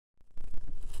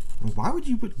Why would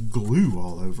you put glue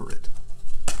all over it?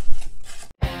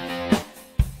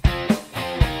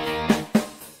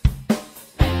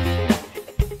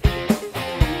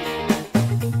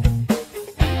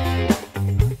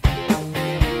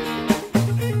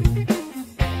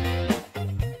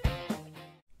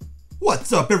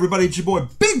 What's up, everybody? It's your boy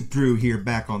Big Drew here,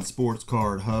 back on Sports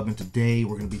Card Hub, and today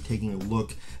we're going to be taking a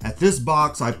look at this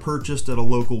box I purchased at a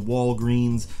local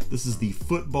Walgreens. This is the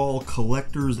Football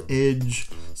Collector's Edge,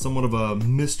 somewhat of a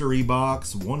mystery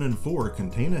box. 1 and 4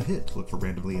 contain a hit. Look for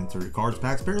randomly inserted cards,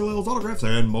 packs, parallels, autographs,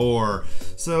 and more.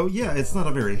 So yeah, it's not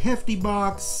a very hefty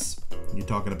box. You're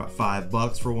talking about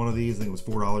 $5 for one of these. I think it was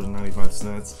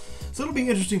 $4.95. So it'll be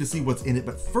interesting to see what's in it.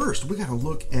 But first, we got to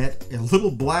look at a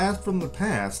little blast from the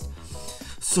past.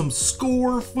 Some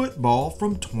Score Football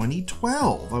from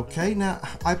 2012. Okay, now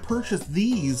I purchased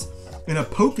these in a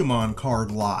Pokemon card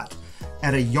lot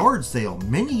at a yard sale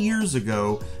many years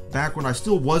ago, back when I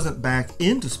still wasn't back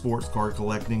into sports card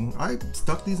collecting. I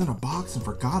stuck these in a box and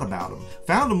forgot about them.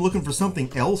 Found them looking for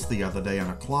something else the other day in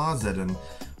a closet, and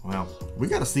well, we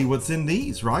got to see what's in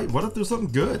these, right? What if there's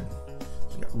something good?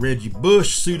 We got Reggie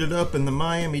Bush suited up in the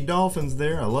Miami Dolphins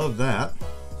there. I love that.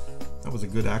 That was a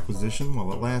good acquisition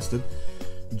while it lasted.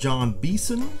 John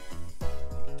Beeson.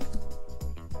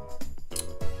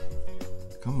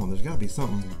 Come on, there's got to be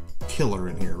something killer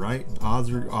in here, right? Odds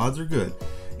are good.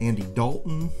 Andy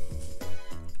Dalton.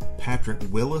 Patrick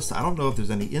Willis. I don't know if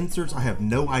there's any inserts. I have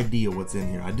no idea what's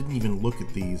in here. I didn't even look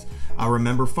at these. I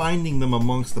remember finding them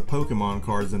amongst the Pokemon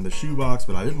cards in the shoebox,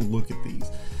 but I didn't look at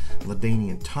these.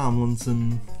 LaDainian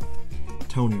Tomlinson.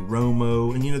 Tony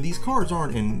Romo, and you know, these cards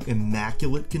aren't in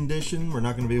immaculate condition. We're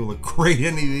not going to be able to grade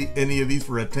any of these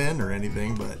for a 10 or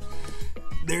anything, but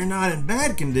they're not in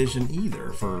bad condition either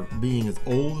for being as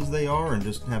old as they are and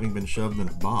just having been shoved in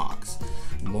a box.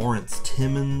 Lawrence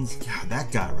Timmons, God,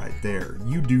 that guy right there.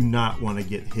 You do not want to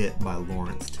get hit by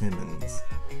Lawrence Timmons.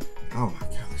 Oh my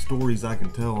God, the stories I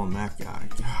can tell on that guy.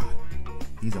 God,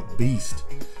 he's a beast.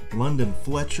 London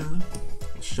Fletcher,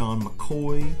 Sean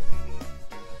McCoy.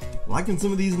 Liking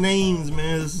some of these names,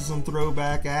 man. This is some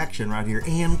throwback action right here.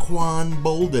 Anquan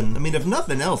Bolden. I mean, if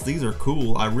nothing else, these are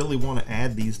cool. I really want to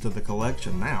add these to the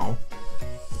collection now.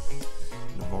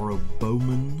 Navarro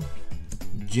Bowman.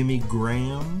 Jimmy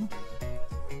Graham.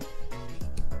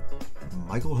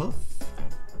 Michael Huff.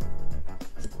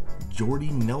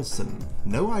 Jordy Nelson.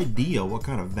 No idea what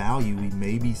kind of value we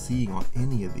may be seeing on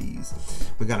any of these.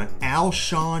 We got an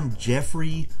Alshon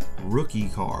Jeffrey rookie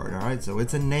card. All right, so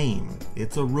it's a name.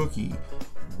 It's a rookie.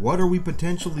 What are we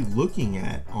potentially looking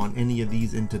at on any of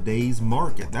these in today's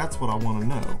market? That's what I want to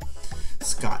know.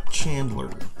 Scott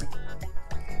Chandler.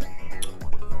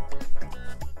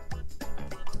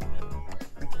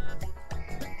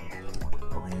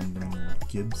 Brandon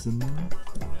Gibson.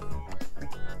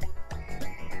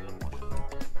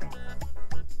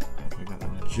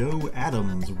 Joe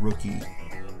Adams rookie.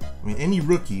 I mean, any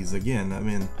rookies, again, I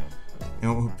mean, you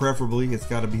know, preferably it's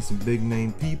got to be some big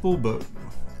name people, but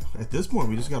at this point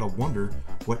we just got to wonder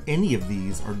what any of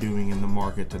these are doing in the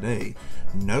market today.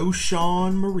 No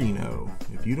Sean Marino.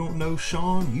 If you don't know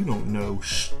Sean, you don't know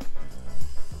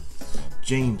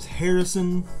James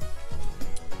Harrison.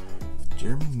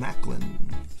 Jeremy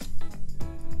Maclin.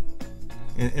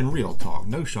 And real talk,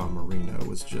 no Sean Marino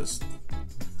was just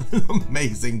an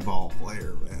amazing ball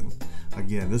player, man.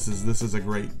 Again, this is a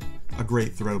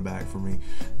great throwback for me.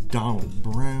 Donald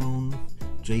Brown,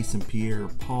 Jason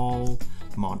Pierre-Paul,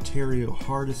 Montario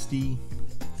Hardesty,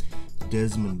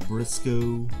 Desmond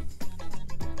Briscoe,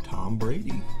 Tom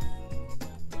Brady,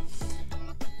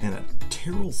 and a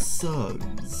Terrell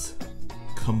Suggs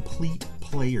complete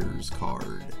players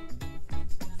card.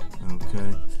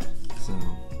 Okay, so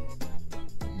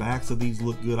backs of these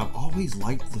look good. I've always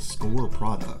liked the Score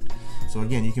product. So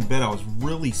again, you can bet I was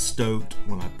really stoked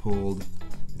when I pulled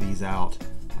these out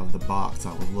of the box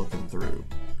I was looking through.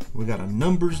 We got a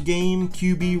numbers game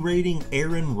QB rating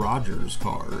Aaron Rodgers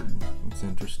card. That's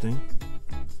interesting.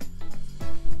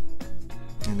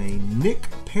 And a Nick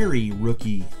Perry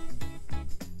rookie.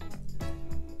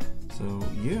 So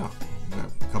yeah, got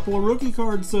a couple of rookie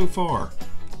cards so far.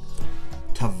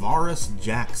 Tavares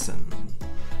Jackson.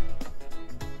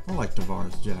 I like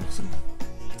Tavares Jackson.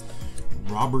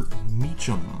 Robert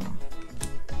Meacham.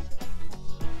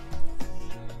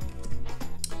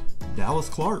 Dallas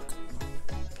Clark.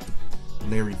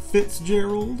 Larry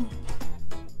Fitzgerald.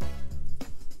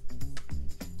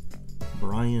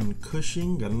 Brian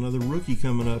Cushing. Got another rookie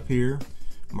coming up here.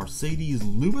 Mercedes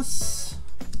Lewis.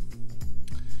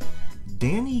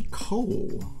 Danny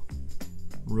Cole.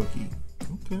 Rookie.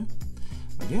 Okay.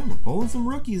 Again, we're pulling some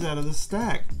rookies out of this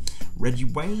stack. Reggie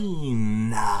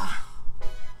Wayne.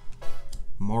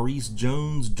 Maurice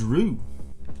Jones-Drew.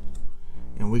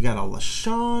 And we got a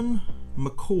LaShawn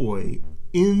McCoy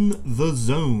in the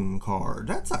zone card.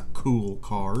 That's a cool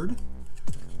card.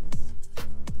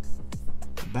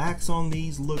 The backs on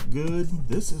these look good.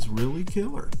 This is really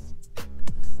killer.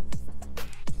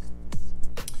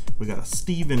 We got a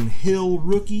Stephen Hill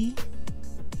rookie.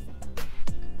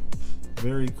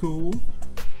 Very cool.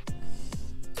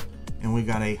 And we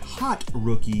got a hot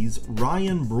rookies,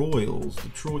 Ryan Broyles,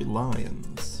 Detroit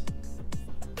Lions.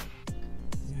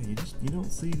 Yeah, you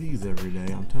don't see these every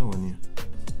day, I'm telling you.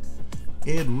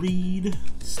 Ed Reed,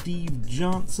 Steve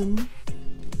Johnson,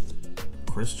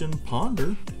 Christian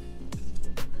Ponder.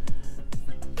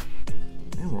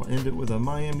 And we'll end it with a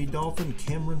Miami Dolphin,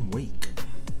 Cameron Wake.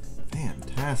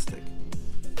 Fantastic.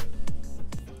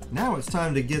 Now it's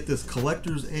time to get this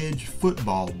Collector's Edge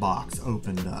football box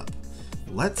opened up.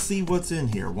 Let's see what's in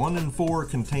here. 1 and 4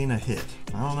 contain a hit.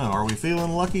 I don't know, are we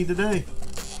feeling lucky today?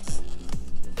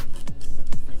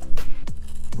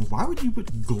 Why would you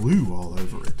put glue all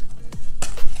over it?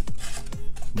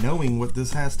 Knowing what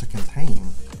this has to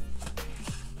contain.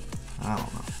 I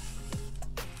don't know.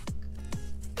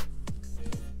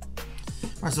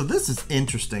 Alright, so this is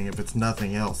interesting if it's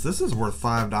nothing else. This is worth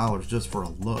 $5 just for a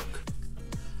look.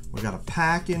 We got a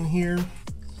pack in here.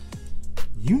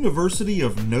 University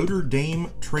of Notre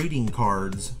Dame Trading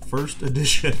Cards, first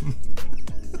edition.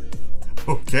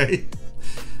 Okay,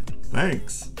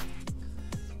 thanks.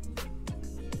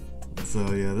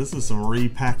 So yeah, this is some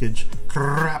repackaged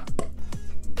crap.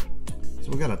 So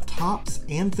we got a Topps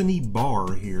Anthony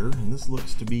Barr here, and this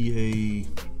looks to be a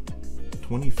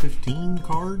 2015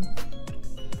 card.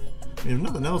 I mean, if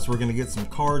nothing else, we're gonna get some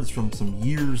cards from some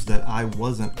years that I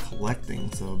wasn't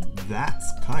collecting, so that's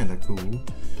kind of cool.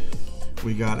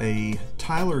 We got a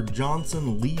Tyler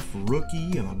Johnson Leaf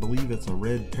rookie, and I believe it's a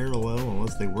red parallel,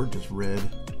 unless they were just red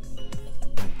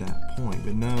at that point.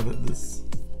 But now that this,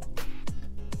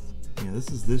 yeah,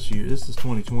 this is this year. This is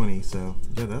 2020, so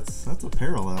yeah, that's a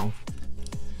parallel.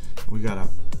 We got a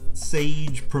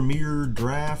Sage Premier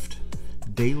Draft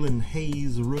Dalen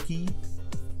Hayes rookie.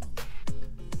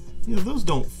 You know, those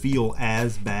don't feel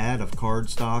as bad of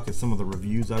cardstock as some of the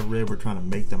reviews I've read were trying to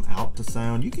make them out to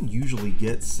sound. You can usually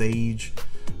get Sage,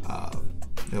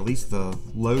 at least the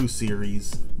low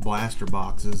series blaster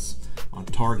boxes on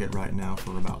Target right now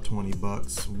for about 20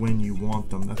 bucks when you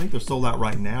want them. I think they're sold out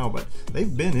right now, but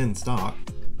they've been in stock.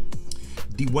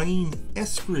 Dwayne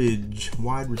Eskridge,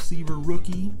 wide receiver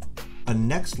rookie. A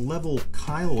next level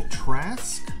Kyle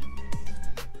Trask.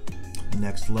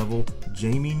 Next level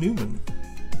Jamie Newman.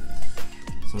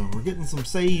 So we're getting some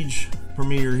Sage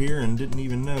Premier here and didn't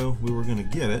even know we were going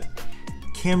to get it.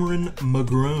 Cameron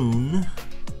McGrone,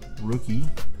 rookie.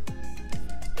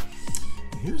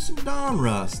 Here's some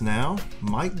Donruss now.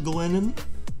 Mike Glennon.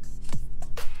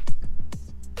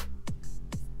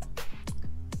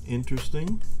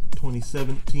 Interesting.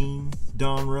 2017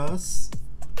 Donruss.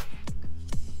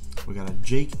 We got a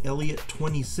Jake Elliott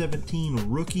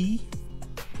 2017 rookie.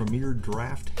 Premier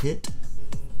draft hit.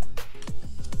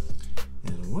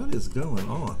 And what is going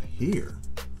on here?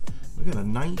 We got a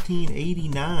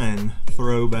 1989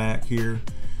 throwback here.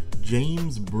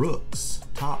 James Brooks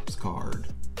Topps card.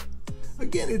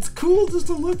 Again, it's cool just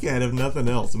to look at if nothing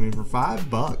else. I mean, for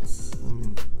 $5, I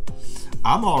mean,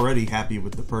 I'm already happy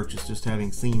with the purchase, just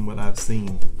having seen what I've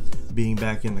seen. Being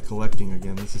back into collecting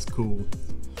again, this is cool.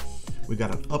 We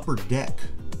got an Upper Deck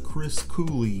Chris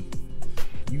Cooley,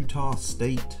 Utah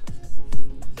State.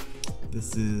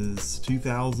 This is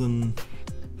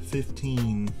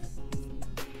 2015.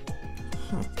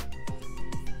 Huh.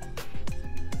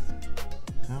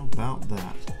 How about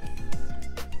that?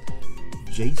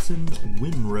 Jason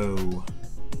Winrow.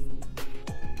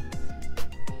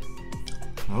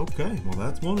 Okay, well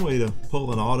that's one way to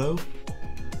pull an auto.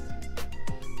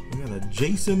 We got a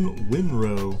Jason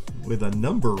Winrow with a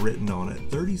number written on it,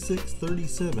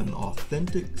 3637,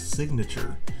 authentic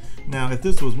signature. Now, if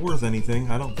this was worth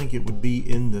anything, I don't think it would be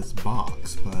in this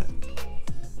box, but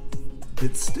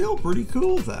it's still pretty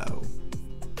cool though,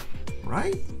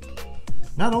 right?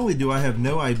 Not only do I have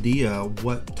no idea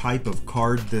what type of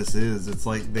card this is, it's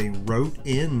like they wrote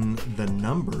in the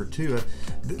number too.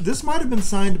 This might have been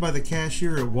signed by the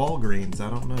cashier at Walgreens, I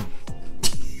don't know.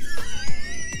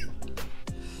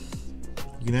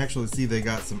 You can actually see they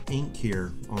got some ink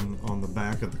here on the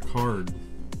back of the card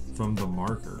from the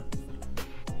marker.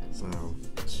 So,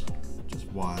 just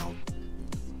wild.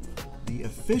 The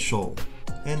official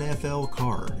NFL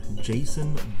card,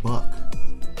 Jason Buck.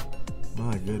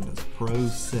 My goodness, pro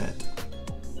set.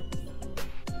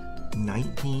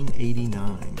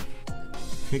 1989.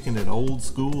 kicking it old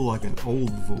school like an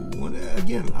old fool. And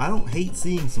again, I don't hate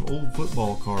seeing some old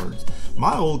football cards.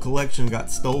 My old collection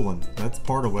got stolen. That's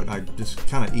part of what I just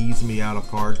kind of eased me out of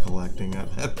card collecting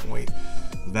at that point.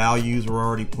 Values were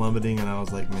already plummeting, and I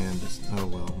was like, man, just, oh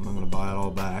well, I'm not going to buy it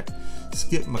all back.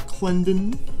 Skip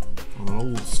McClendon on an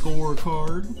old score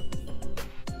card.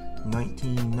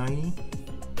 1990.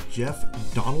 Jeff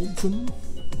Donaldson,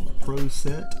 pro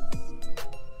set.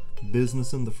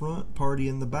 Business in the front, party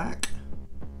in the back.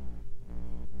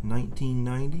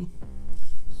 1990.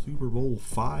 Super Bowl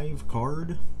V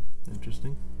card.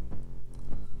 Interesting.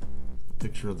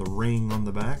 Picture of the ring on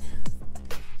the back.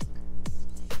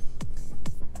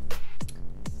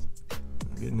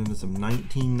 Getting into some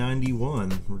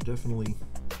 1991. We're definitely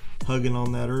hugging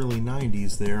on that early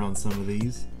 90s there on some of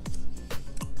these.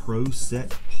 Pro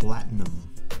Set Platinum.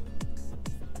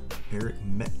 Eric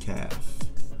Metcalf.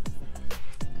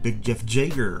 Big Jeff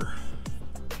Jager.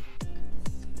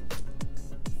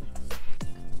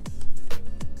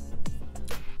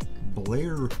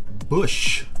 Blair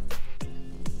Bush.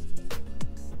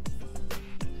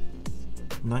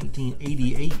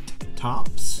 1988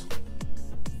 Topps.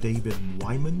 David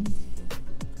Wyman.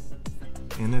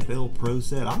 NFL Pro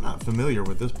Set. I'm not familiar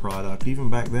with this product. Even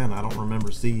back then, I don't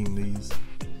remember seeing these.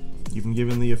 Even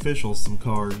giving the officials some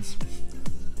cards.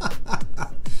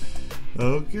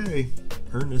 Okay.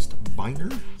 Ernest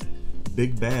Biner.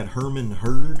 Big Bad Herman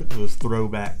Hurd. Those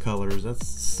throwback colors. That's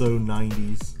so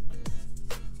 90s.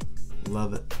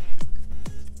 Love it.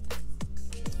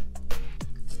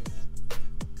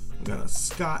 We got a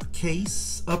Scott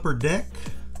Case Upper Deck.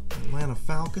 Atlanta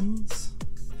Falcons.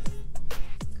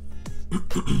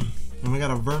 And we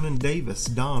got a Vernon Davis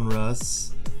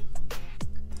Donruss.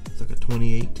 It's like a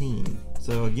 2018.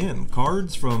 So again,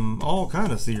 cards from all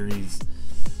kind of series,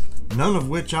 none of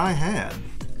which I had.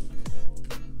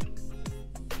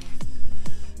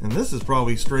 And this is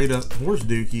probably straight up horse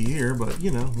dookie here, but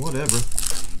you know, whatever.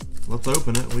 Let's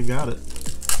open it. We got it.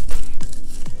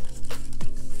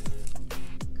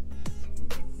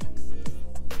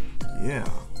 Yeah.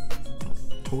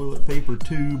 Toilet paper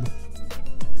tube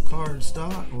card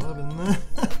stock. Loving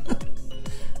that.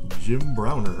 Jim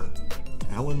Browner.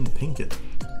 Alan Pinkett.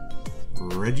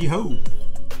 Reggie Ho.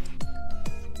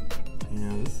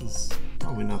 Yeah, this is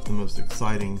probably not the most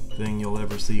exciting thing you'll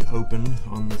ever see opened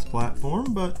on this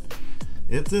platform, but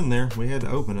it's in there. We had to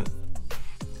open it.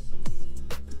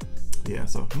 Yeah,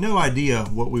 so no idea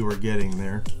what we were getting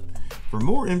there. For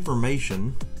more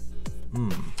information, no,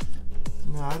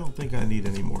 I don't think I need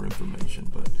any more information,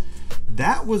 but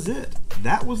that was it.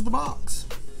 That was the box.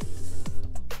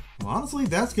 Well, honestly,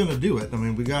 that's going to do it. I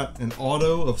mean, we got an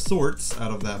auto of sorts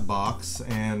out of that box,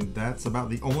 and that's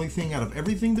about the only thing out of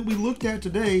everything that we looked at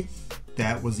today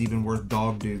that was even worth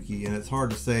dog dookie. And it's hard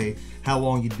to say how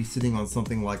long you'd be sitting on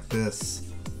something like this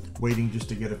waiting just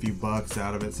to get a few bucks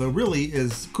out of it. So really,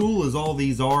 as cool as all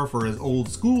these are, for as old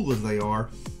school as they are,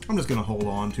 I'm just going to hold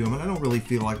on to them. And I don't really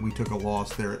feel like we took a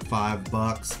loss there at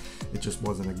 $5. It just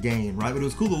wasn't a gain, right? But it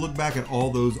was cool to look back at all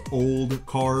those old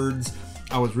cards.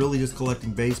 I was really just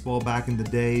collecting baseball back in the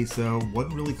day, so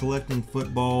wasn't really collecting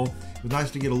football. It was nice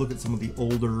to get a look at some of the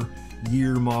older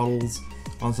year models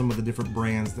on some of the different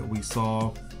brands that we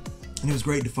saw. And it was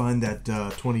great to find that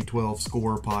 2012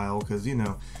 score pile, because, you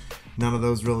know, none of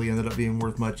those really ended up being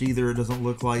worth much either, it doesn't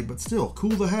look like, but still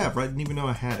cool to have, right? Didn't even know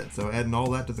I had it. So adding all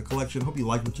that to the collection. Hope you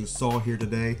liked what you saw here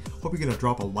today. Hope you're going to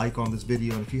drop a like on this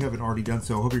video, and if you haven't already done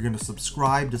so, I hope you're going to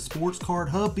subscribe to Sports Card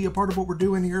Hub, be a part of what we're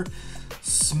doing here.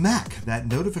 Smack that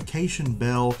notification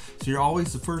bell so you're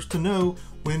always the first to know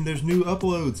when there's new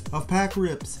uploads of pack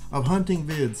rips, of hunting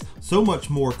vids, so much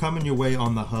more coming your way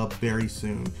on the hub very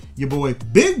soon. Your boy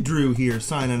Big Drew here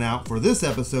signing out for this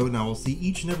episode, and I will see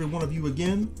each and every one of you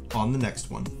again on the next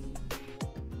one.